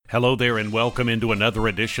Hello there and welcome into another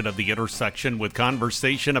edition of The Intersection with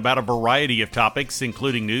conversation about a variety of topics,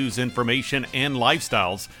 including news, information, and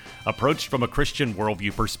lifestyles, approached from a Christian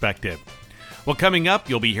worldview perspective. Well, coming up,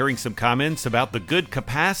 you'll be hearing some comments about the good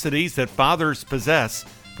capacities that fathers possess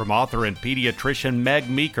from author and pediatrician Meg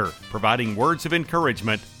Meeker, providing words of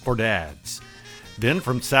encouragement for dads. Then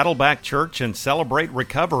from Saddleback Church and Celebrate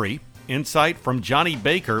Recovery, insight from Johnny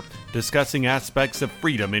Baker discussing aspects of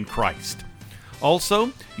freedom in Christ.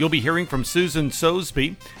 Also, you'll be hearing from Susan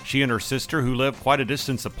Sosby. She and her sister, who live quite a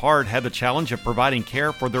distance apart, had the challenge of providing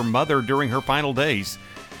care for their mother during her final days.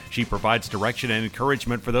 She provides direction and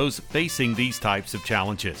encouragement for those facing these types of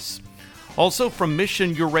challenges. Also, from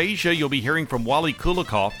Mission Eurasia, you'll be hearing from Wally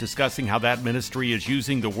Kulikoff discussing how that ministry is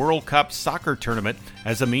using the World Cup soccer tournament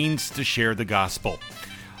as a means to share the gospel.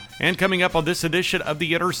 And coming up on this edition of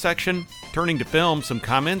The Intersection, turning to film, some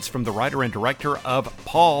comments from the writer and director of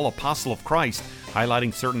Paul, Apostle of Christ,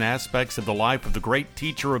 highlighting certain aspects of the life of the great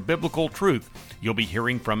teacher of biblical truth. You'll be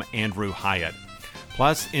hearing from Andrew Hyatt.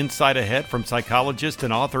 Plus, insight ahead from psychologist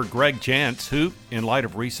and author Greg Jantz, who, in light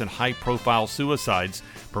of recent high-profile suicides,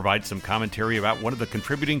 provides some commentary about one of the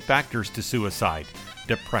contributing factors to suicide,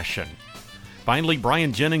 depression. Finally,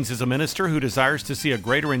 Brian Jennings is a minister who desires to see a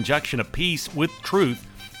greater injection of peace with truth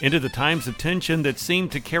into the times of tension that seem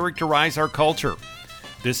to characterize our culture.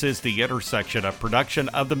 This is The Intersection, a production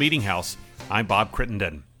of The Meeting House. I'm Bob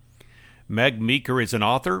Crittenden. Meg Meeker is an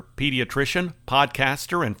author, pediatrician,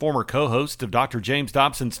 podcaster, and former co-host of Dr. James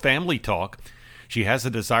Dobson's Family Talk. She has a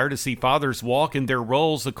desire to see fathers walk in their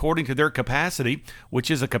roles according to their capacity, which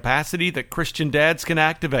is a capacity that Christian dads can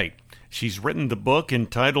activate. She's written the book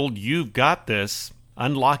entitled You've Got This,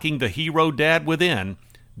 Unlocking the Hero Dad Within.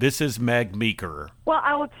 This is Meg Meeker. Well,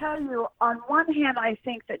 I will tell you, on one hand, I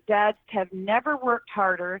think that dads have never worked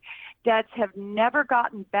harder. Dads have never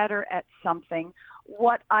gotten better at something.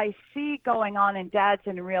 What I see going on in dads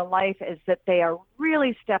in real life is that they are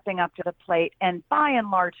really stepping up to the plate and by and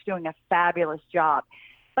large doing a fabulous job.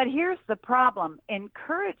 But here's the problem.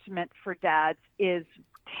 Encouragement for dads is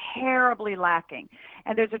terribly lacking.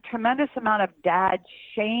 And there's a tremendous amount of dad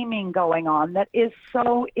shaming going on that is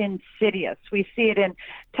so insidious. We see it in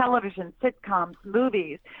television, sitcoms,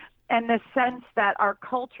 movies, and the sense that our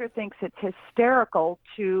culture thinks it's hysterical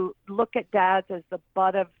to look at dads as the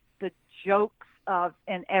butt of the jokes of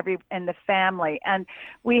in the family. And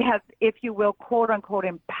we have, if you will, quote unquote,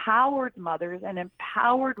 empowered mothers and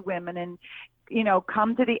empowered women and,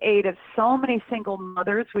 come to the aid of so many single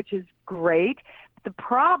mothers, which is great. The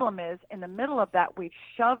problem is, in the middle of that, we've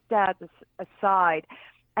shoved dads aside,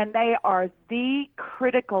 and they are the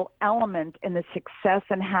critical element in the success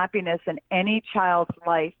and happiness in any child's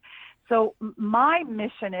life. So my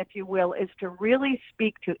mission, if you will, is to really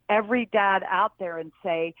speak to every dad out there and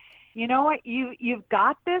say, you know what, you've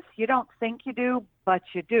got this. You don't think you do, but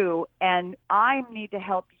you do. And I need to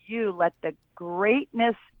help you let the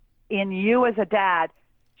greatness in you as a dad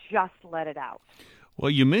just let it out. Well,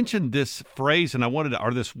 you mentioned this phrase, and I wanted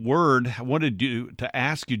to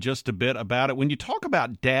ask you just a bit about it. When you talk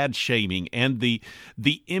about dad shaming and the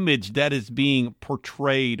image that is being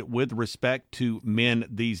portrayed with respect to men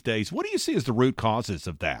these days, what do you see as the root causes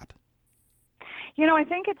of that? I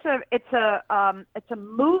think it's a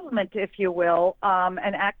movement, if you will,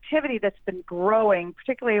 an activity that's been growing,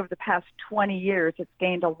 particularly over the past 20 years. It's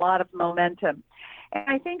gained a lot of momentum. And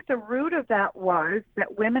I think the root of that was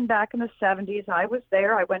that women back in the 70s, I was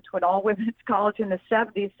there, I went to an all-women's college in the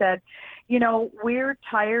 70s, said, we're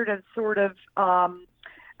tired of sort of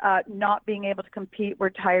not being able to compete. We're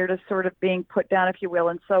tired of sort of being put down, if you will.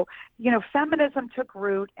 And so, feminism took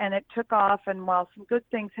root and it took off. And while some good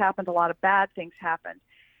things happened, a lot of bad things happened.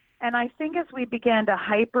 And I think as we began to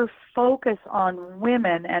hyper-focus on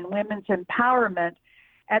women and women's empowerment,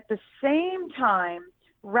 at the same time,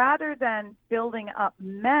 rather than building up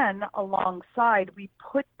men alongside, we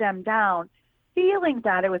put them down, feeling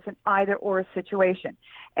that it was an either-or situation.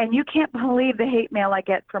 And you can't believe the hate mail I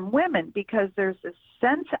get from women, because there's this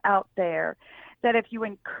sense out there that if you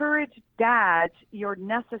encourage dads, you're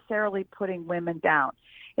necessarily putting women down.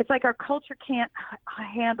 It's like our culture can't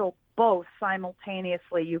handle both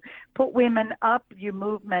simultaneously. You put women up, you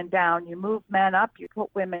move men down. You move men up, you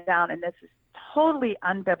put women down. And this is totally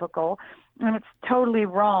unbiblical, and it's totally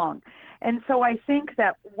wrong. And so I think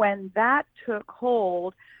that when that took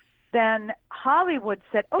hold, then Hollywood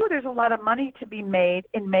said, there's a lot of money to be made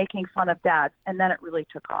in making fun of dads. And then it really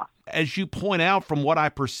took off. As you point out, from what I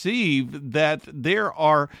perceive, that there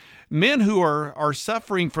are men who are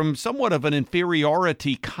suffering from somewhat of an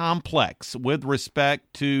inferiority complex with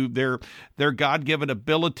respect to their God-given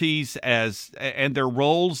abilities and their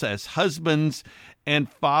roles as husbands and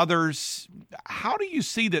fathers, how do you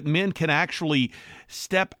see that men can actually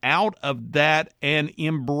step out of that and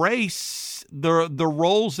embrace the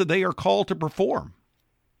roles that they are called to perform?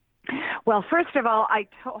 Well, first of all, I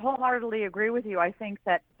wholeheartedly agree with you. I think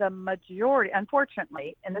that the majority,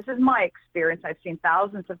 unfortunately, and this is my experience, I've seen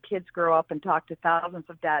thousands of kids grow up and talk to thousands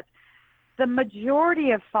of dads. The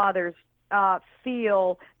majority of fathers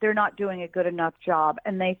feel they're not doing a good enough job,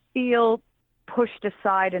 and they feel pushed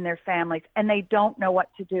aside in their families, and they don't know what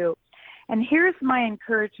to do. And here's my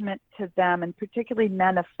encouragement to them, and particularly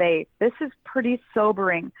men of faith. This is pretty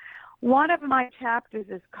sobering. One of my chapters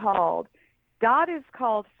is called, God is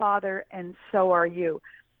called Father, and so are you.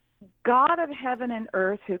 God of heaven and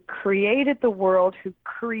earth, who created the world, who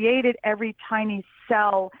created every tiny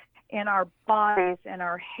cell in our bodies and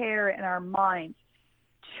our hair and our minds,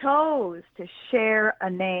 chose to share a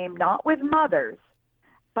name, not with mothers,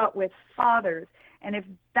 but with fathers. And if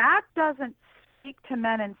that doesn't speak to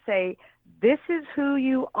men and say, this is who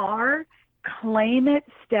you are, claim it,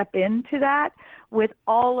 step into that with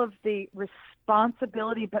all of the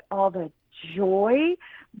responsibility, but all the joy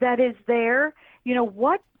that is there,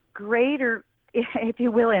 what greater, if you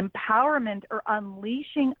will, empowerment or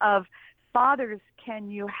unleashing of fathers can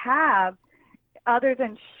you have other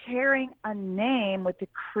than sharing a name with the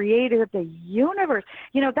creator of the universe?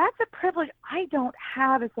 That's a privilege I don't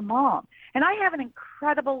have as a mom. And I have an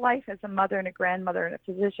incredible life as a mother and a grandmother and a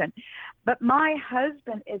physician. But my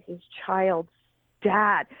husband is his child's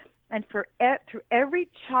dad. And through every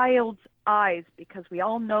child's eyes, because we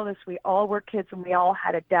all know this, we all were kids and we all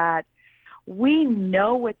had a dad, we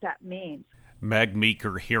know what that means. Meg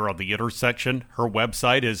Meeker here on The Intersection. Her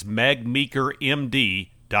website is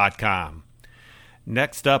megmeekermd.com.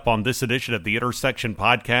 Next up on this edition of the Intersection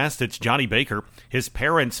podcast, it's Johnny Baker. His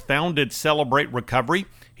parents founded Celebrate Recovery.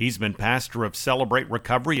 He's been pastor of Celebrate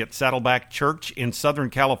Recovery at Saddleback Church in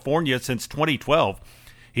Southern California since 2012.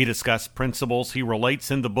 He discussed principles he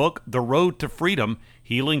relates in the book, The Road to Freedom,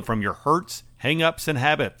 Healing from Your Hurts, Hang-Ups, and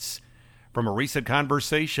Habits. From a recent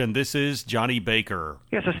conversation, this is Johnny Baker.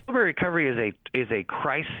 Yes, so Celebrate Recovery is a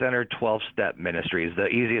Christ-centered 12-step ministry is the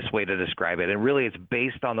easiest way to describe it. And really, it's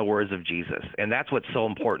based on the words of Jesus. And that's what's so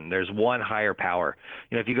important. There's one higher power.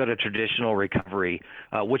 If you go to traditional recovery,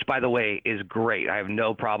 which, by the way, is great. I have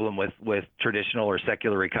no problem with traditional or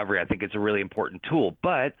secular recovery. I think it's a really important tool.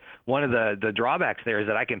 But one of the drawbacks there is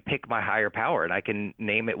that I can pick my higher power, and I can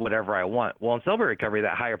name it whatever I want. Well, in Celebrate Recovery,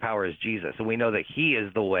 that higher power is Jesus. And we know that he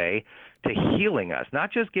is the way to healing us,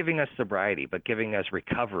 not just giving us sobriety, but giving us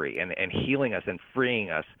recovery and healing us and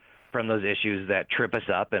freeing us from those issues that trip us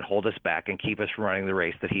up and hold us back and keep us from running the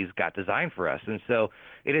race that he's got designed for us. And so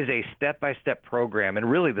it is a step-by-step program.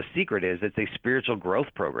 And really the secret is it's a spiritual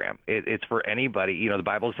growth program. It's for anybody. The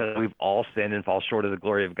Bible says we've all sinned and fall short of the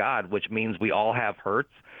glory of God, which means we all have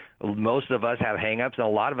hurts. Most of us have hang-ups and a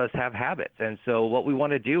lot of us have habits. And so what we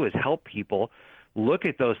want to do is help people look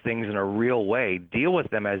at those things in a real way, deal with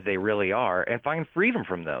them as they really are, and find freedom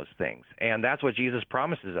from those things. And that's what Jesus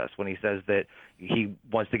promises us when he says that he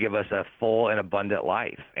wants to give us a full and abundant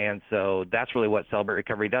life. And so that's really what Celebrate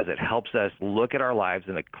Recovery does. It helps us look at our lives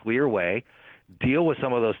in a clear way, deal with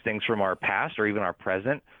some of those things from our past or even our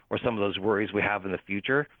present, or some of those worries we have in the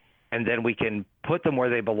future, and then we can put them where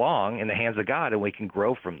they belong in the hands of God, and we can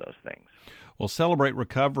grow from those things. Well, Celebrate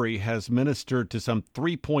Recovery has ministered to some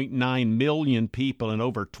 3.9 million people in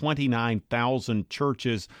over 29,000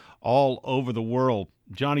 churches all over the world.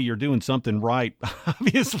 Johnny, you're doing something right,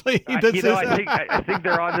 obviously. I think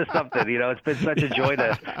they're onto something. It's been such a joy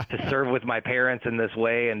to serve with my parents in this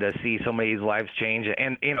way and to see so many lives change,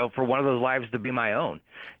 and for one of those lives to be my own,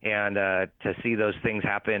 and to see those things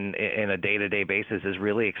happen in a day-to-day basis is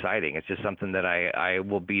really exciting. It's just something that I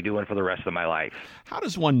will be doing for the rest of my life. How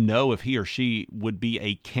does one know if he or she would be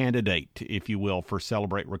a candidate, if you will, for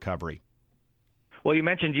Celebrate Recovery? Well, you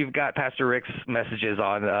mentioned you've got Pastor Rick's messages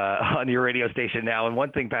on your radio station now, and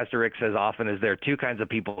one thing Pastor Rick says often is there are two kinds of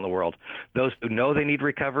people in the world: those who know they need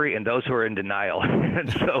recovery and those who are in denial.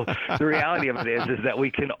 And so the reality of it is that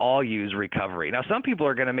we can all use recovery. Now, some people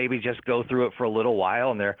are going to maybe just go through it for a little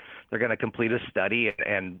while, and they're going to complete a study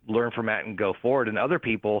and learn from that and go forward. And other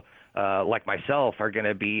people, like myself, are going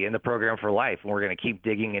to be in the program for life, and we're going to keep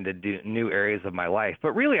digging into new areas of my life.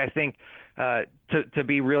 But really, I think to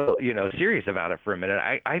be real, serious about it for a minute,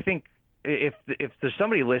 I think if there's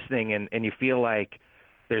somebody listening and you feel like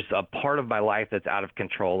there's a part of my life that's out of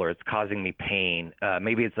control or it's causing me pain,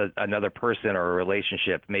 maybe it's another person or a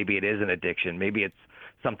relationship, maybe it is an addiction, maybe it's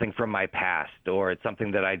something from my past, or it's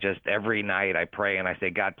something that I just every night I pray and I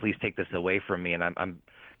say, God, please take this away from me, and I'm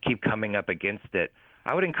keep coming up against it.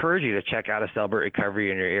 I would encourage you to check out a Celebrate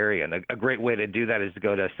Recovery in your area. And a great way to do that is to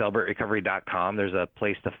go to celebraterecovery.com. There's a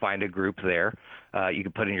place to find a group there. You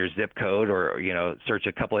can put in your zip code or, search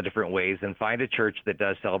a couple of different ways and find a church that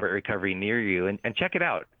does Celebrate Recovery near you and check it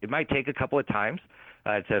out. It might take a couple of times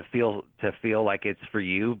to feel like it's for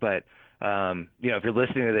you, but if you're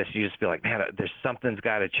listening to this, you just feel like, man, there's something's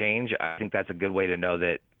got to change. I think that's a good way to know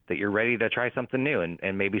that you're ready to try something new,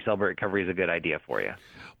 and maybe Celebrate Recovery is a good idea for you.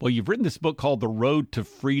 Well, you've written this book called The Road to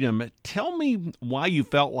Freedom. Tell me why you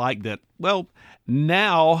felt like that,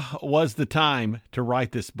 now was the time to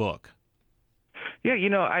write this book. Yeah,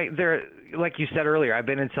 like you said earlier, I've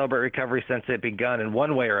been in Celebrate Recovery since it begun in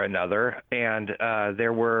one way or another, and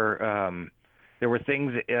there were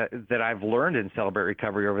things that I've learned in Celebrate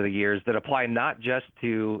Recovery over the years that apply not just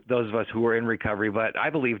to those of us who are in recovery, but I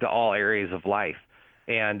believe to all areas of life.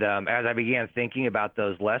 And as I began thinking about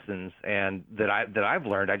those lessons and that I've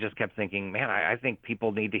learned, I just kept thinking, man, I think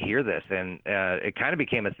people need to hear this. And it kind of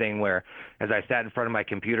became a thing where, as I sat in front of my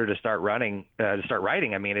computer to start writing,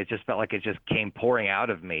 it just felt like it just came pouring out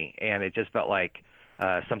of me, and it just felt like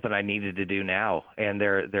something I needed to do now. And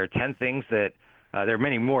there are 10 things that there are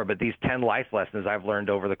many more, but these 10 life lessons I've learned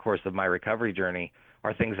over the course of my recovery journey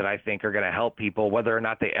are things that I think are going to help people, whether or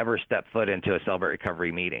not they ever step foot into a Celebrate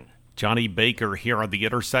Recovery meeting. Johnny Baker here on The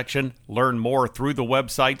Intersection. Learn more through the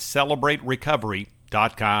website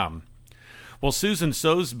celebraterecovery.com. Well, Susan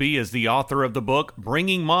Sosebee is the author of the book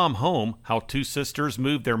Bringing Mom Home, How Two Sisters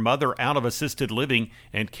Moved Their Mother Out of Assisted Living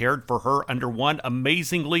and Cared for Her Under One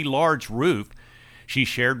Amazingly Large Roof. She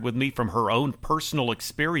shared with me from her own personal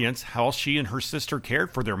experience how she and her sister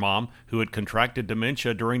cared for their mom, who had contracted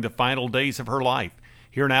dementia during the final days of her life.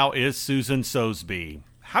 Here now is Susan Sosebee.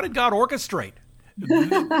 How did God orchestrate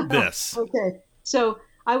this? Okay, so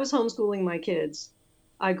I was homeschooling my kids.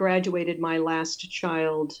 I graduated my last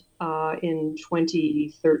child in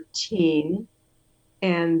 2013.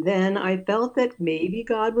 And then I felt that maybe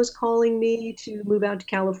God was calling me to move out to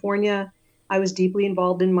California. I was deeply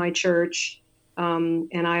involved in my church.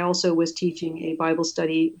 And I also was teaching a Bible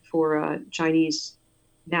study for Chinese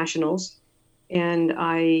nationals. And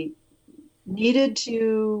I needed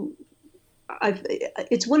to,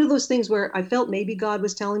 it's one of those things where I felt maybe God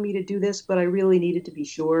was telling me to do this, but I really needed to be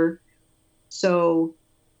sure. So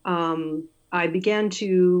I began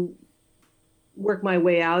to work my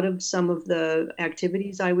way out of some of the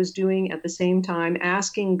activities I was doing at the same time,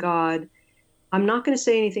 asking God, I'm not going to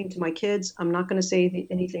say anything to my kids. I'm not going to say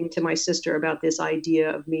anything to my sister about this idea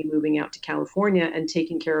of me moving out to California and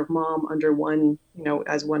taking care of mom under one,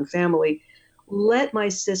 as one family. Let my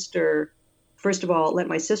sister, first of all, let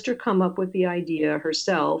my sister come up with the idea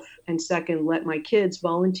herself. And second, let my kids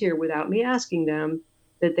volunteer without me asking them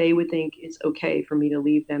that they would think it's okay for me to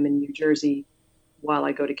leave them in New Jersey while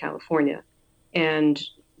I go to California. And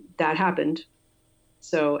that happened.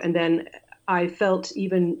 So, and then I felt,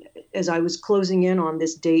 even as I was closing in on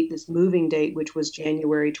this date, this moving date, which was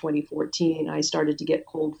January 2014, I started to get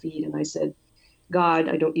cold feet. And I said, God,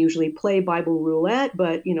 I don't usually play Bible roulette,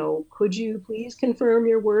 but, could you please confirm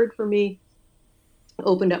your word for me? I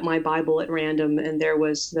opened up my Bible at random, and there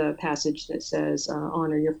was the passage that says,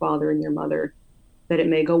 honor your father and your mother, that it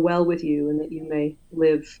may go well with you and that you may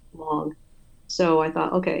live long. So I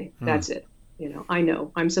thought, okay, that's it. I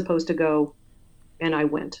know I'm supposed to go, and I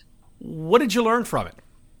went. What did you learn from it?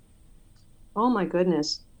 Oh, my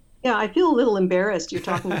goodness. Yeah, I feel a little embarrassed you're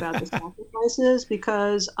talking about the sacrifices,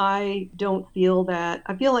 because I don't feel that.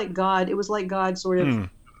 I feel like God, it was like God sort of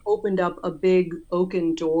opened up a big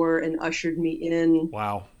oaken door and ushered me in.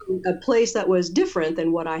 Wow. A place that was different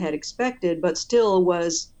than what I had expected, but still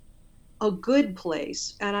was a good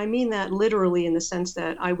place. And I mean that literally, in the sense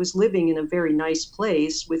that I was living in a very nice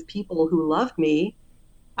place with people who loved me.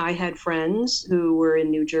 I had friends who were in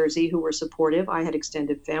New Jersey who were supportive. I had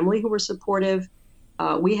extended family who were supportive.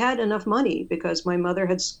 We had enough money because my mother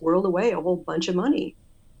had squirreled away a whole bunch of money.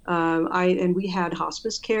 And we had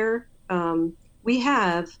hospice care. We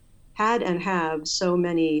have had and have so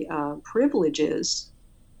many privileges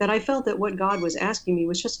that I felt that what God was asking me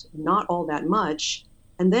was just not all that much.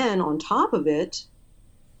 And then on top of it,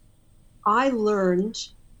 I learned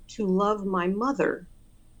to love my mother.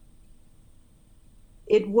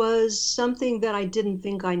 It was something that I didn't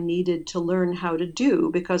think I needed to learn how to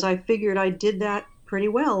do, because I figured I did that pretty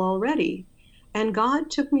well already. And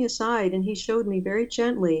God took me aside and he showed me very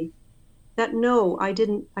gently that no, I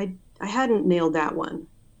hadn't nailed that one.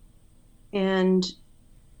 And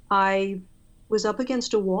I was up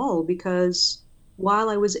against a wall, because while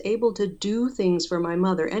I was able to do things for my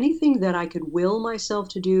mother, anything that I could will myself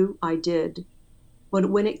to do, I did. But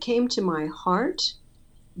when it came to my heart,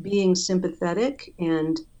 being sympathetic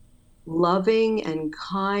and loving and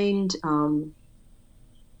kind,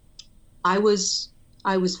 I was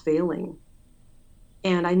failing.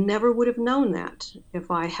 And I never would have known that if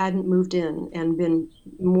I hadn't moved in and been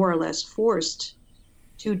more or less forced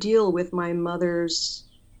to deal with my mother's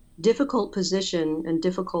difficult position and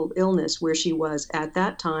difficult illness where she was at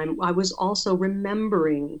that time. I was also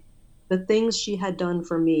remembering the things she had done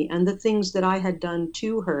for me and the things that I had done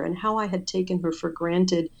to her and how I had taken her for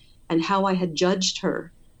granted and how I had judged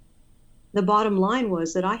her. The bottom line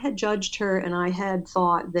was that I had judged her and I had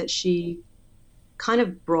thought that she kind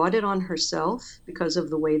of brought it on herself because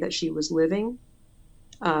of the way that she was living.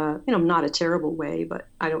 Not a terrible way, but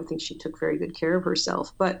I don't think she took very good care of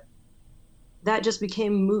herself. But that just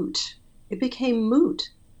became moot. It became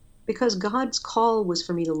moot because God's call was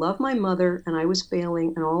for me to love my mother, and I was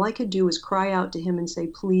failing, and all I could do was cry out to him and say,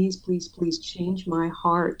 please, please, please change my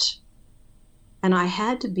heart. And I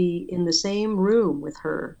had to be in the same room with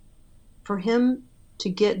her for him to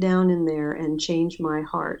get down in there and change my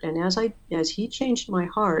heart. And as he changed my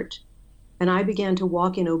heart and I began to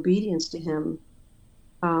walk in obedience to him,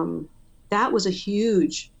 that was a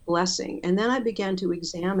huge blessing. And then I began to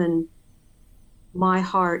examine my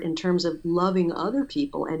heart in terms of loving other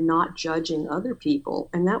people and not judging other people.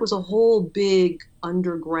 And that was a whole big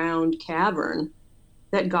underground cavern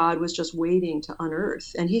that God was just waiting to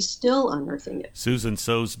unearth, and he's still unearthing it. Susan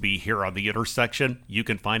Sosebee here on The Intersection. You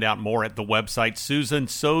can find out more at the website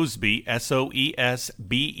SusanSosebee,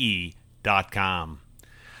 SOESBE.com.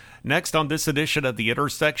 Next on this edition of The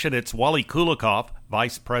Intersection, it's Wally Kulikoff,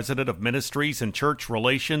 Vice President of Ministries and Church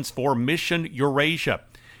Relations for Mission Eurasia.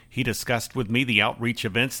 He discussed with me the outreach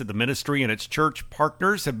events that the ministry and its church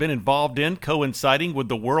partners have been involved in, coinciding with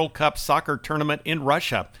the World Cup soccer tournament in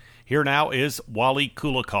Russia. Here now is Wally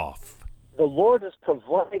Kulikoff. The Lord has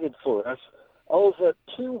provided for us over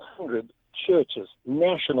 200 churches,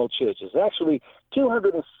 national churches, actually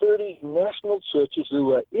 230 national churches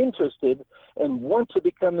who are interested and want to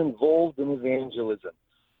become involved in evangelism.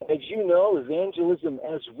 As you know, evangelism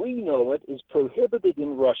as we know it is prohibited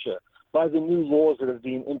in Russia by the new laws that have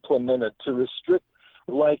been implemented to restrict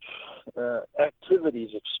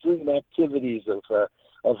activities, extreme activities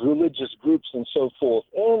of religious groups and so forth.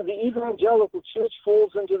 And the evangelical church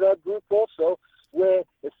falls into that group also, where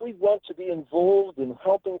if we want to be involved in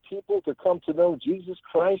helping people to come to know Jesus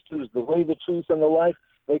Christ, who is the way, the truth, and the life,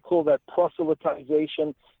 they call that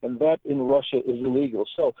proselytization, and that in Russia is illegal.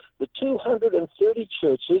 So the 230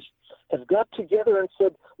 churches have got together and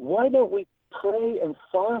said, why don't we pray and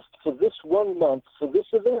fast for this 1 month for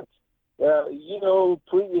this event?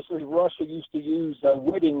 Previously Russia used to use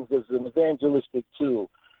weddings as an evangelistic tool,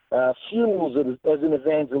 funerals as an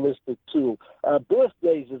evangelistic tool,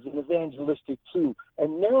 birthdays as an evangelistic tool.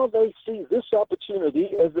 And now they see this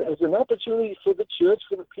opportunity as an opportunity for the church,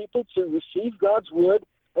 for the people to receive God's word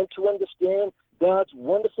and to understand God's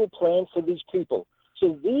wonderful plan for these people.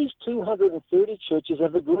 So these 230 churches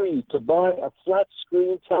have agreed to buy a flat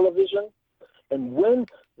screen television, and when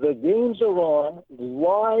the games are on,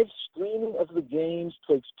 live streaming of the games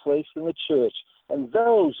takes place in the church. And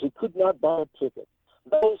those who could not buy a ticket,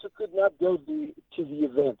 those who could not go to the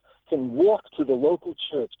event, can walk to the local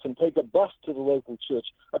church, can take a bus to the local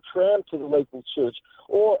church, a tram to the local church,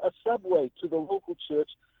 or a subway to the local church,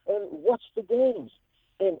 and watch the games.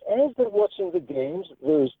 And as they're watching the games,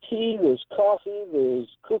 there's tea, there's coffee, there's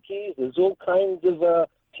cookies, there's all kinds of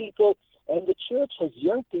people. And the church has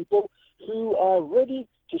young people who are ready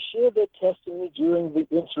to share their testimony during the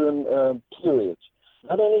interim periods.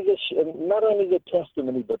 Not only the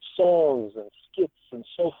testimony, but songs and skits and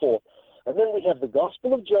so forth. And then we have the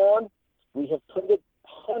Gospel of John. We have printed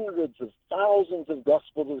hundreds of thousands of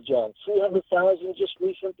Gospels of John, 300,000 just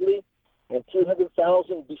recently, and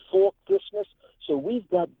 200,000 before Christmas. So we've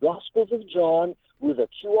got Gospels of John with a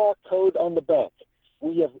QR code on the back.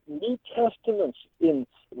 We have New Testaments in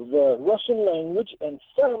the Russian language and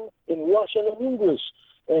some in Russian and English.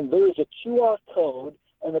 And there is a QR code,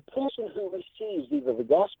 and a person who receives either the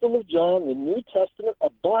Gospel of John, the New Testament, a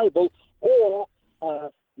Bible, or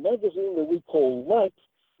a magazine that we call Light,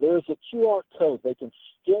 there is a QR code. They can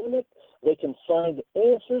scan it. They can find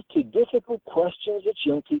answers to difficult questions that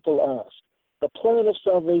young people ask. The plan of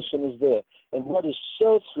salvation is there. And what is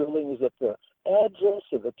so thrilling is that the address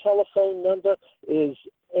or the telephone number is,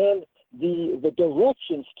 and the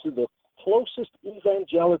directions to the closest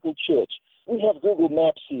evangelical church. We have Google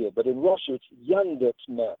Maps here, but in Russia it's Yandex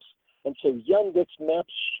Maps. And so Yandex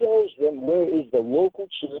Maps shows them where is the local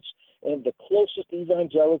church and the closest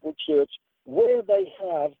evangelical church where they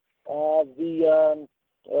have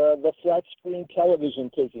the flat screen television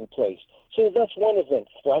taking place. So that's one event,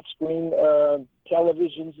 flat screen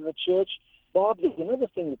televisions in the church. Bob, there's another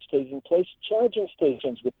thing that's taking place, charging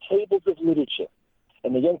stations with tables of literature.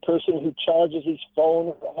 And the young person who charges his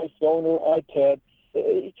phone or iPhone or iPad,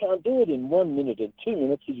 he can't do it in 1 minute and 2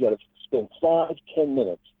 minutes. He's got to spend 5-10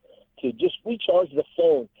 minutes to just recharge the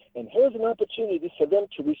phone. And here's an opportunity for them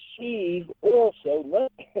to receive also,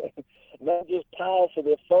 not just power for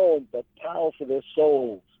their phone, but power for their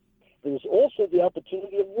souls. There's also the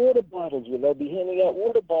opportunity of water bottles, where they'll be handing out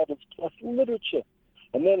water bottles plus literature.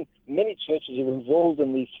 And then many churches are involved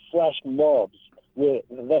in these flash mobs, where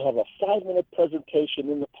they have a 5-minute presentation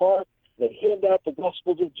in the park. They hand out the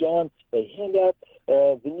Gospels of John. They hand out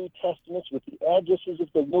the New Testaments with the addresses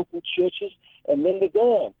of the local churches, and then they're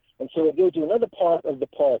gone. And so they go to another part of the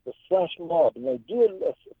park, the flash mob, and they do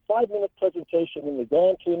a 5-minute presentation, and they're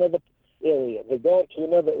gone to another area. They're gone to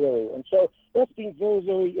another area. And so that's been very,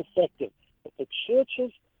 very effective. But the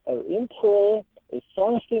churches are in prayer, they're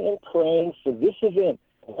fasting and praying for this event.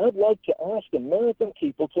 And I'd like to ask American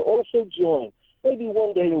people to also join, maybe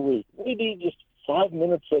 1 day a week, maybe just 5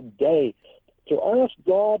 minutes a day, to ask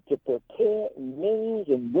God to prepare men's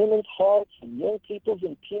and women's hearts and young people's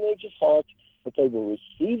and teenagers' hearts that they will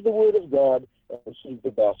receive the Word of God and receive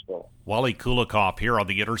the gospel. Wally Kulikoff here on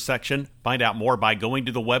The Intersection. Find out more by going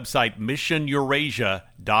to the website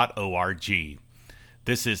missioneurasia.org.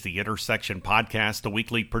 This is The Intersection Podcast, a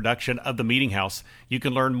weekly production of The Meeting House. You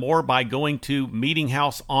can learn more by going to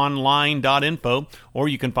meetinghouseonline.info, or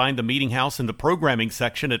you can find The Meeting House in the programming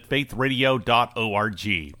section at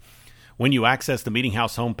faithradio.org. When you access the Meeting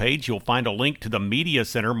House homepage, you'll find a link to the Media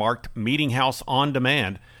Center marked Meeting House On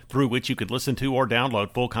Demand, through which you can listen to or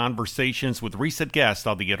download full conversations with recent guests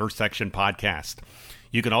on the Intersection Podcast.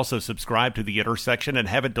 You can also subscribe to the Intersection and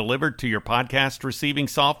have it delivered to your podcast receiving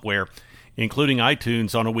software, including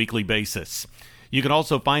iTunes, on a weekly basis. You can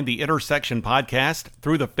also find the Intersection Podcast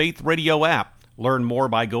through the Faith Radio app. Learn more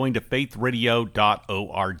by going to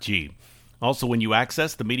faithradio.org. Also, when you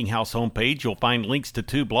access the Meeting House homepage, you'll find links to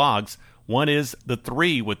 2 blogs. One is The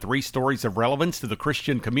Three, with 3 stories of relevance to the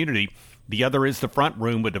Christian community. The other is The Front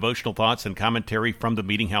Room, with devotional thoughts and commentary from the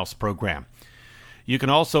Meeting House program. You can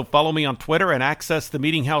also follow me on Twitter and access the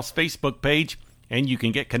Meeting House Facebook page, and you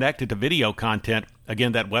can get connected to video content.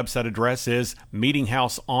 Again, that website address is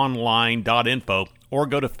meetinghouseonline.info, or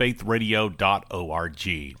go to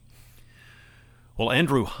faithradio.org. Well,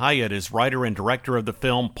 Andrew Hyatt is writer and director of the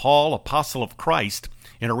film Paul, Apostle of Christ.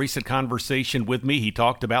 In a recent conversation with me, he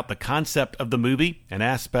talked about the concept of the movie and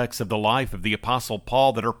aspects of the life of the Apostle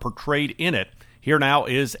Paul that are portrayed in it. Here now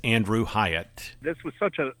is Andrew Hyatt. This was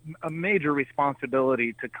such a major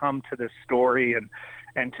responsibility to come to this story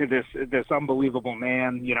and to this unbelievable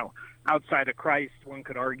man, outside of Christ, one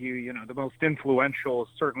could argue, the most influential,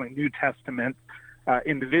 certainly New Testament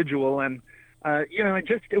individual. And,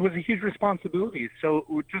 it was a huge responsibility. So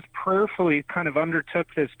we just prayerfully kind of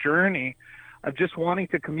undertook this journey of just wanting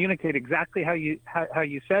to communicate exactly how you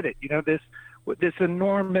said it. This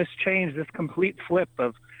enormous change, this complete flip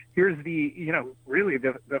of here's really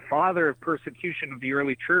the father of persecution of the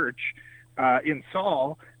early church in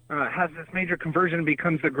Saul, has this major conversion and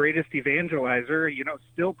becomes the greatest evangelizer,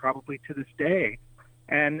 still probably to this day.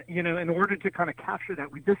 And, in order to kind of capture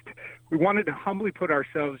that, we wanted to humbly put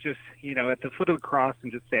ourselves just, at the foot of the cross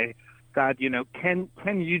and just say, God, can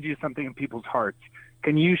you do something in people's hearts?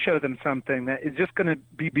 Can you show them something that is just going to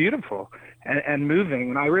be beautiful and moving?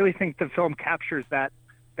 And I really think the film captures that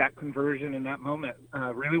conversion in that moment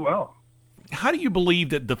really well. How do you believe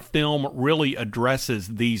that the film really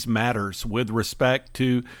addresses these matters with respect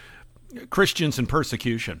to Christians and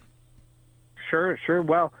persecution? Sure.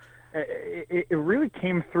 Well, it really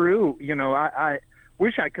came through. I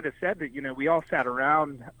wish I could have said that. We all sat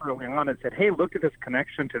around early on and said, "Hey, look at this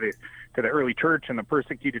connection to the early church and the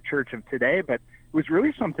persecuted church of today." But it was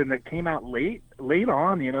really something that came out late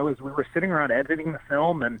on. As we were sitting around editing the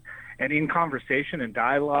film and in conversation and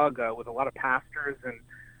dialogue with a lot of pastors and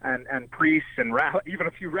priests and even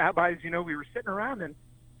a few rabbis. We were sitting around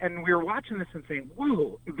and we were watching this and saying,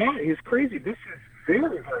 "Whoa, that is crazy! This is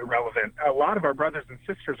very, very relevant." A lot of our brothers and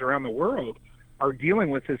sisters around the world are dealing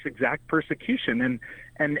with this exact persecution,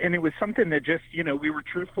 and it was something that just we were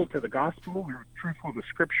truthful to the gospel, we were truthful to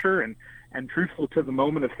Scripture, and truthful to the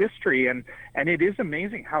moment of history, and it is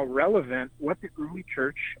amazing how relevant what the early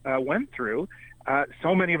church went through.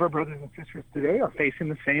 So many of our brothers and sisters today are facing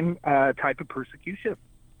the same type of persecution.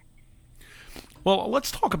 Well, let's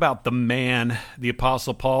talk about the man, the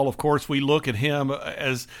Apostle Paul. Of course, we look at him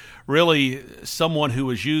as really someone who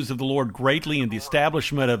was used of the Lord greatly in the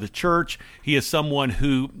establishment of the church. He is someone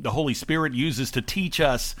who the Holy Spirit uses to teach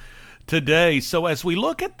us today. So as we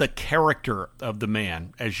look at the character of the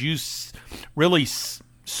man, as you really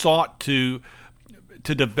sought to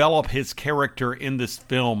develop his character in this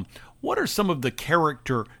film, what are some of the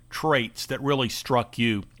character traits that really struck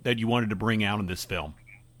you that you wanted to bring out in this film?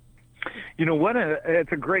 You know,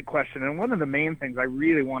 it's a great question, and one of the main things I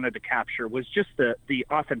really wanted to capture was just the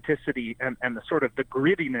authenticity and the sort of the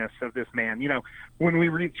grittiness of this man. You know, when we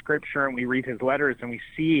read Scripture and we read his letters and we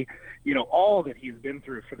see, you know, all that he's been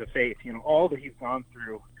through for the faith, you know, all that he's gone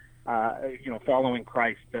through, you know, following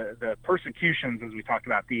Christ, the persecutions, as we talked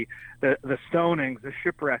about, the stonings, the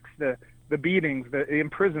shipwrecks, the beatings, the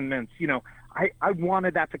imprisonments, you know, I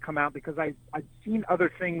wanted that to come out because I'd seen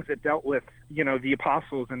other things that dealt with, you know, the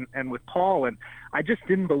apostles and with Paul, and I just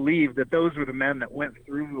didn't believe that those were the men that went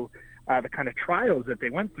through the kind of trials that they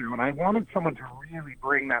went through. And I wanted someone to really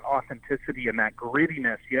bring that authenticity and that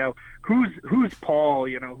grittiness. You know, who's Paul?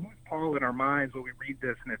 You know, who's Paul in our minds when we read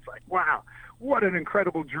this? And it's like, wow, what an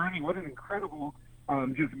incredible journey! What an incredible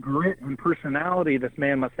just grit and personality this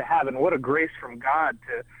man must have, and what a grace from God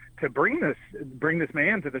to bring this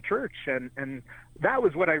man to the church. And that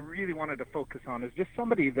was what I really wanted to focus on, is just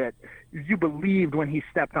somebody that you believed when he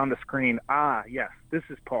stepped on the screen. Yes, this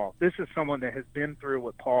is Paul. This is someone that has been through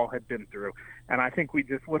what Paul had been through. And I think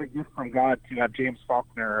what a gift from God to have James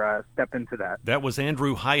Faulkner step into that. That was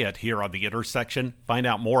Andrew Hyatt here on The Intersection. Find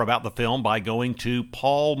out more about the film by going to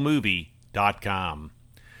paulmovie.com.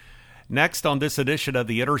 Next on this edition of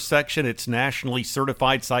The Intersection, it's nationally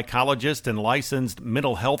certified psychologist and licensed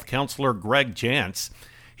mental health counselor Greg Jantz.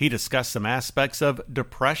 He discussed some aspects of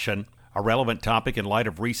depression, a relevant topic in light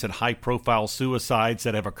of recent high-profile suicides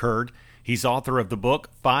that have occurred. He's author of the book,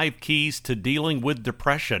 5 Keys to Dealing with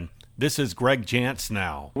Depression. This is Greg Jantz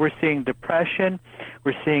now. We're seeing depression.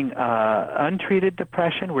 We're seeing untreated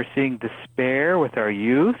depression. We're seeing despair with our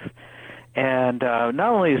youth. And not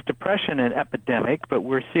only is depression an epidemic, but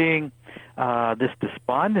we're seeing this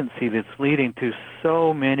despondency that's leading to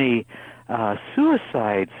so many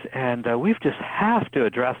suicides, and we just have to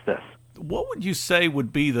address this. What would you say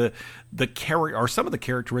would be the or some of the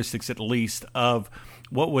characteristics, at least, of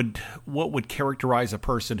what would characterize a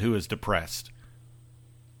person who is depressed?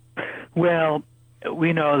 Well,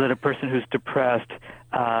 we know that a person who's depressed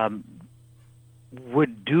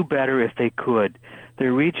would do better if they could.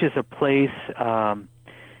 There reaches a place, and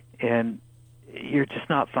you're just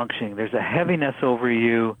not functioning. There's a heaviness over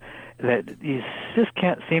you that you just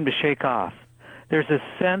can't seem to shake off. There's a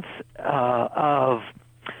sense of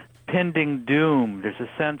pending doom. There's a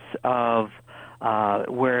sense of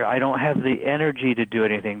where I don't have the energy to do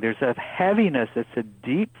anything. There's a heaviness. It's a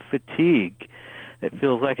deep fatigue. It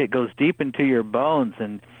feels like it goes deep into your bones,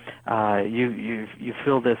 and you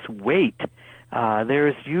feel this weight.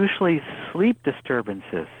 There's usually sleep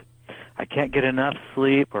disturbances. I can't get enough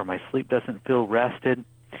sleep, or my sleep doesn't feel restful.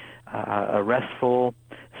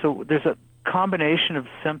 So there's a combination of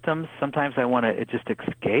symptoms. Sometimes I want to just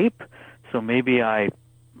escape. So maybe I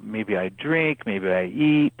drink, maybe I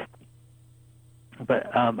eat,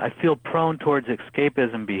 but I feel prone towards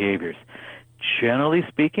escapism behaviors. Generally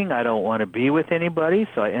speaking, I don't want to be with anybody,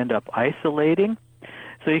 so I end up isolating.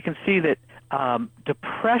 So you can see that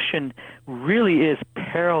depression really is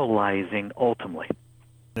paralyzing ultimately.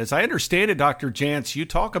 As I understand it, Dr. Jantz, you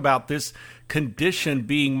talk about this condition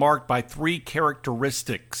being marked by 3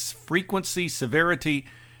 characteristics: frequency, severity,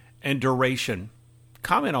 and duration.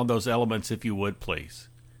 Comment on those elements, if you would, please.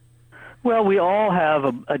 Well, we all have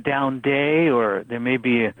a down day, or there may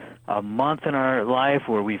be a month in our life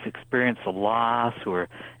where we've experienced a loss,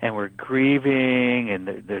 and we're grieving,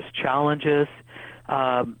 and there's challenges.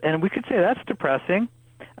 And we could say that's depressing.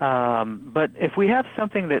 But if we have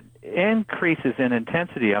something that increases in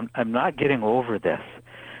intensity, I'm not getting over this.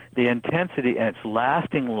 The intensity, and it's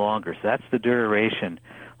lasting longer, so that's the duration.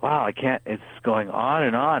 Wow, it's going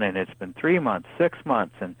on, and it's been 3 months, 6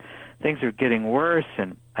 months, and things are getting worse,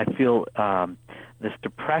 and I feel this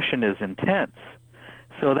depression is intense.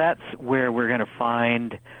 So that's where we're going to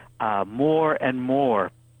find more and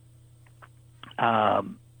more at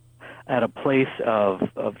a place of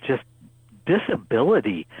just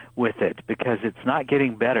disability with it, because it's not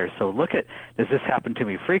getting better. So look at, does this happen to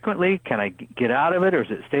me frequently? Can I get out of it, or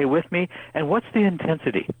does it stay with me? And what's the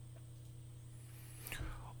intensity?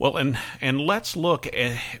 Well, and let's look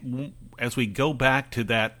at, as we go back to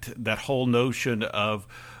that whole notion of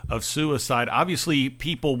suicide. Obviously,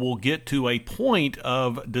 people will get to a point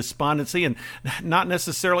of despondency, and not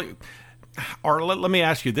necessarily. Or let me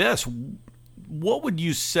ask you this. What would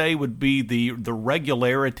you say would be the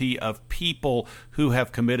regularity of people who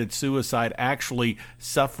have committed suicide actually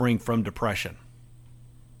suffering from depression?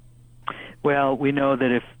 Well, we know that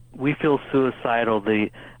if we feel suicidal, the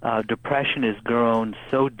depression has grown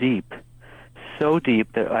so deep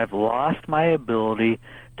that I've lost my ability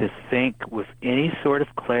to think with any sort of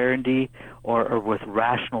clarity or with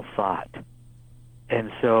rational thought.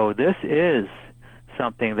 And so this is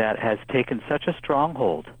something that has taken such a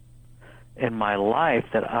stronghold in my life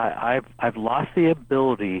that I've lost the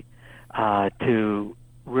ability to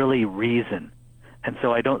really reason. And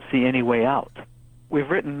so I don't see any way out. We've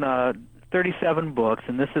written 37 books,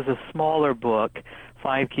 and this is a smaller book,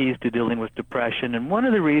 5 Keys to Dealing with Depression. And one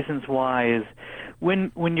of the reasons why is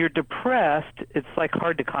when you're depressed, it's like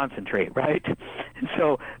hard to concentrate, right? And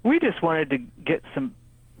so we just wanted to get some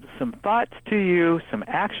thoughts to you, some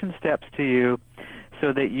action steps to you,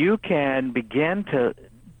 so that you can begin to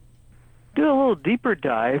do a little deeper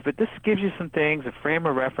dive, but this gives you some things, a frame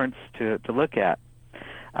of reference to look at.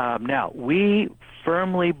 Now, we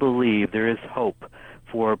firmly believe there is hope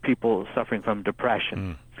for people suffering from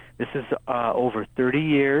depression. This is over 30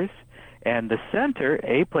 years, and the center,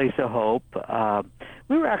 A Place of Hope,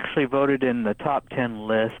 we were actually voted in the top 10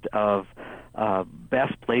 list of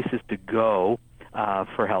best places to go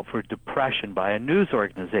for help for depression by a news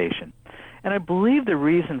organization. And I believe the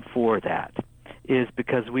reason for that is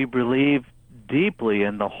because we believe deeply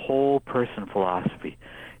in the whole person philosophy.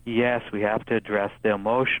 Yes, we have to address the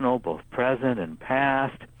emotional, both present and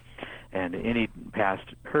past, and any past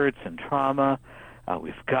hurts and trauma.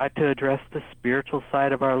 We've got to address the spiritual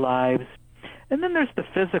side of our lives. And then there's the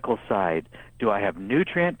physical side. Do I have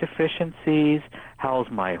nutrient deficiencies? How's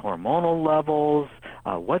my hormonal levels?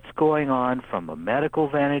 What's going on from a medical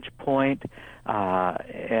vantage point?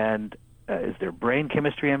 And is there brain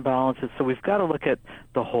chemistry imbalances? So we've got to look at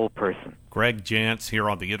the whole person. Greg Jantz here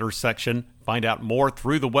on The Intersection. Find out more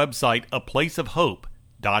through the website,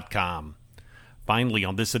 aplaceofhope.com. Finally,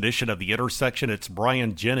 on this edition of The Intersection, it's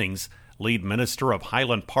Brian Jennings, lead minister of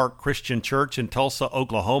Highland Park Christian Church in Tulsa,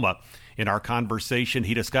 Oklahoma. In our conversation,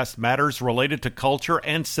 he discussed matters related to culture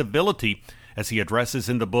and civility as he addresses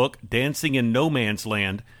in the book Dancing in No Man's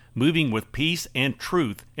Land, Moving with Peace and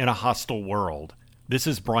Truth in a Hostile World. This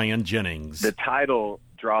is Brian Jennings. The title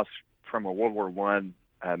draws from a World War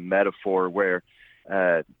I metaphor where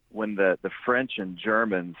when the French and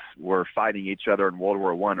Germans were fighting each other in World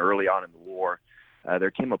War I early on in the war,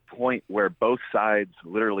 there came a point where both sides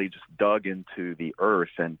literally just dug into the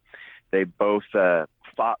earth, and they both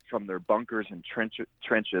fought from their bunkers and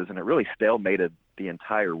trenches, and it really stalemated the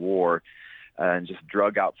entire war and just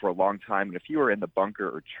drug out for a long time. And if you were in the bunker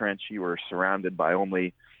or trench, you were surrounded by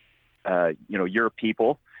only your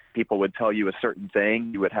people. People would tell you a certain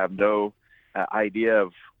thing. You would have no idea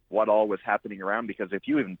of what all was happening around, because if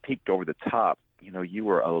you even peeked over the top, you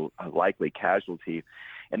were a likely casualty.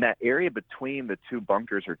 And that area between the two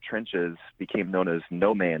bunkers or trenches became known as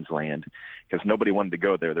no man's land because nobody wanted to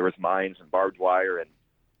go there. There was mines and barbed wire, and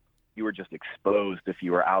you were just exposed if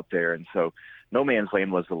you were out there. And so no man's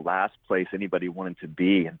land was the last place anybody wanted to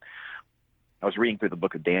be. And I was reading through the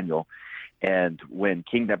book of Daniel, and when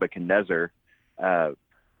King Nebuchadnezzar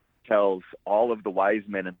tells all of the wise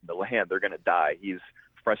men in the land they're going to die, he's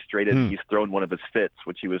frustrated. He's thrown one of his fits,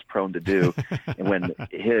 which he was prone to do. And when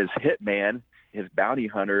his hitman, his bounty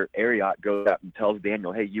hunter, Arioch, goes out and tells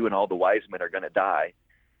Daniel, hey, you and all the wise men are going to die,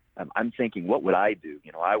 I'm thinking, what would I do?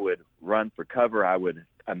 I would run for cover. I would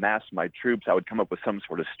amass my troops. I would come up with some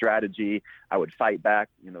sort of strategy. I would fight back,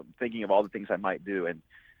 thinking of all the things I might do. And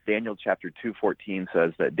Daniel chapter 2:14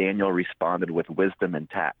 says that Daniel responded with wisdom and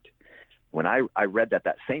tact. When I read that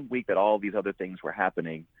same week that all these other things were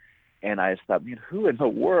happening, and I thought, who in the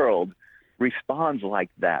world responds like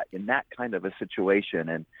that in that kind of a situation?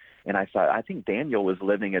 And I thought, I think Daniel was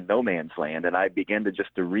living in no man's land. And I began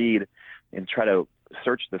to read and try to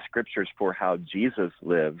search the scriptures for how Jesus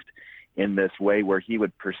lived in this way where he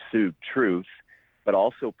would pursue truth, but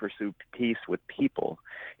also pursue peace with people.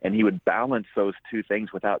 And he would balance those two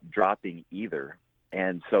things without dropping either.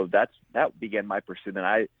 And so that began my pursuit. And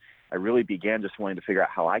I really began just wanting to figure out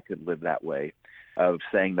how I could live that way, of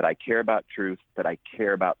saying that I care about truth, that I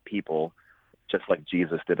care about people, just like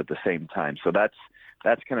Jesus did at the same time. So that's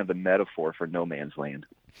kind of the metaphor for no man's land.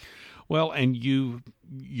 Well, and you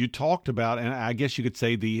talked about, and I guess you could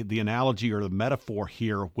say the analogy or the metaphor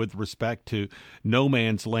here with respect to no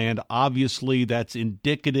man's land. Obviously, that's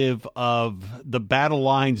indicative of the battle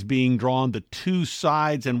lines being drawn, the two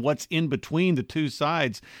sides, and what's in between the two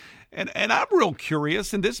sides. And I'm real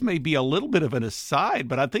curious, and this may be a little bit of an aside,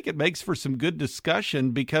 but I think it makes for some good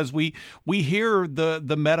discussion because we hear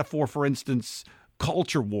the metaphor, for instance,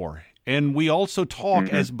 culture war. And we also talk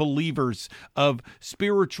as believers of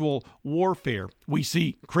spiritual warfare. We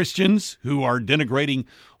see Christians who are denigrating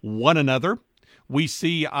one another. We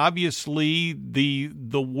see, obviously, the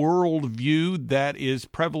worldview that is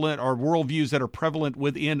prevalent, or worldviews that are prevalent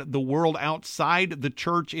within the world outside the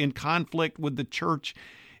church in conflict with the church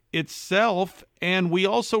itself. And we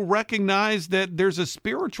also recognize that there's a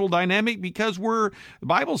spiritual dynamic because the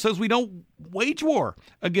Bible says we don't wage war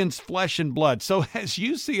against flesh and blood. So as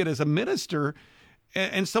you see it as a minister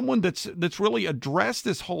and someone that's really addressed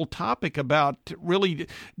this whole topic about really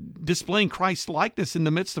displaying Christ's likeness in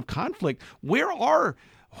the midst of conflict, where are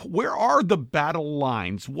the battle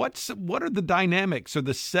lines? What are the dynamics or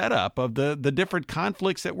the setup of the different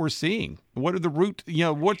conflicts that we're seeing? What are the root,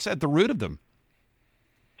 what's at the root of them?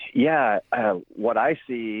 Yeah, what I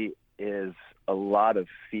see is a lot of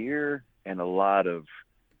fear and a lot of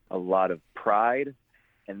pride,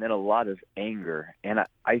 and then a lot of anger. And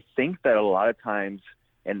I think that a lot of times,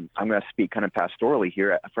 and I'm going to speak kind of pastorally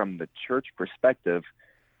here from the church perspective,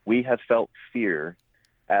 we have felt fear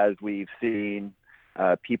as we've seen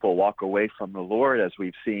people walk away from the Lord, as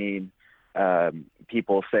we've seen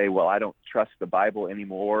people say, well, I don't trust the Bible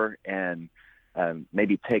anymore, and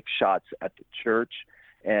maybe take shots at the church.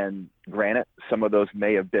 And granted, some of those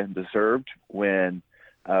may have been deserved when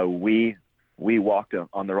we walked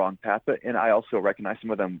on the wrong path, and I also recognize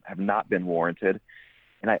some of them have not been warranted.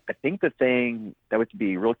 And I think the thing that we have to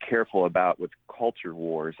be real careful about with culture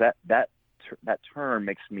wars, that term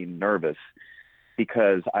makes me nervous,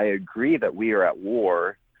 because I agree that we are at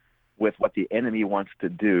war with what the enemy wants to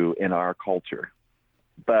do in our culture.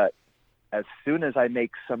 But as soon as I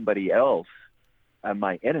make somebody else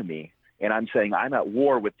my enemy, and I'm saying I'm at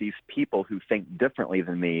war with these people who think differently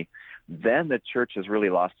than me, then the church has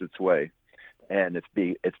really lost its way, and it's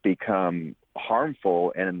become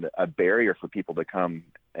harmful and a barrier for people to come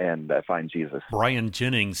and find Jesus. Brian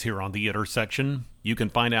Jennings here on The Intersection. You can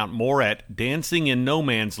find out more at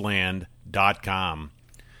dancinginnomansland.com.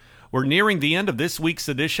 We're nearing the end of this week's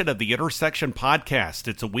edition of the Intersection Podcast.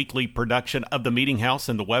 It's a weekly production of the Meeting House,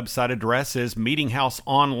 and the website address is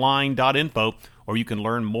meetinghouseonline.info, or you can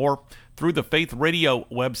learn more through the Faith Radio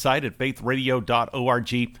website at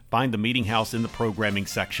faithradio.org. Find the Meeting House in the programming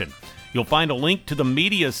section. You'll find a link to the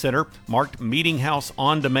Media Center marked Meeting House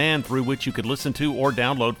On Demand, through which you could listen to or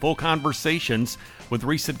download full conversations with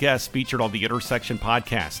recent guests featured on the Intersection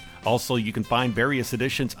Podcast. Also, you can find various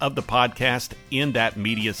editions of the podcast in that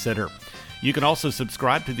Media Center. You can also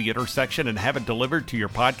subscribe to the Intersection and have it delivered to your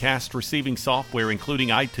podcast receiving software, including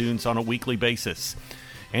iTunes, on a weekly basis.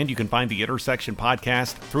 And you can find the Intersection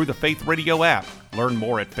Podcast through the Faith Radio app. Learn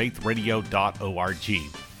more at faithradio.org.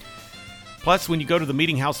 Plus, when you go to the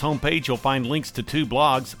Meeting House homepage, you'll find links to 2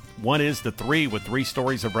 blogs. One is The 3, with 3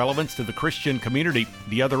 stories of relevance to the Christian community.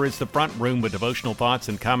 The other is The Front Room, with devotional thoughts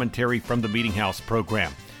and commentary from the Meeting House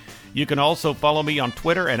program. You can also follow me on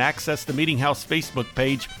Twitter and access the Meeting House Facebook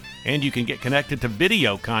page, and you can get connected to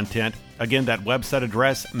video content. Again, that website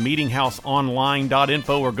address,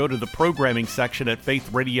 meetinghouseonline.info, or go to the programming section at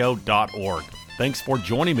faithradio.org. Thanks for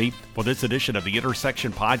joining me for this edition of the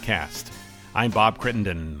Intersection Podcast. I'm Bob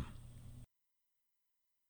Crittenden.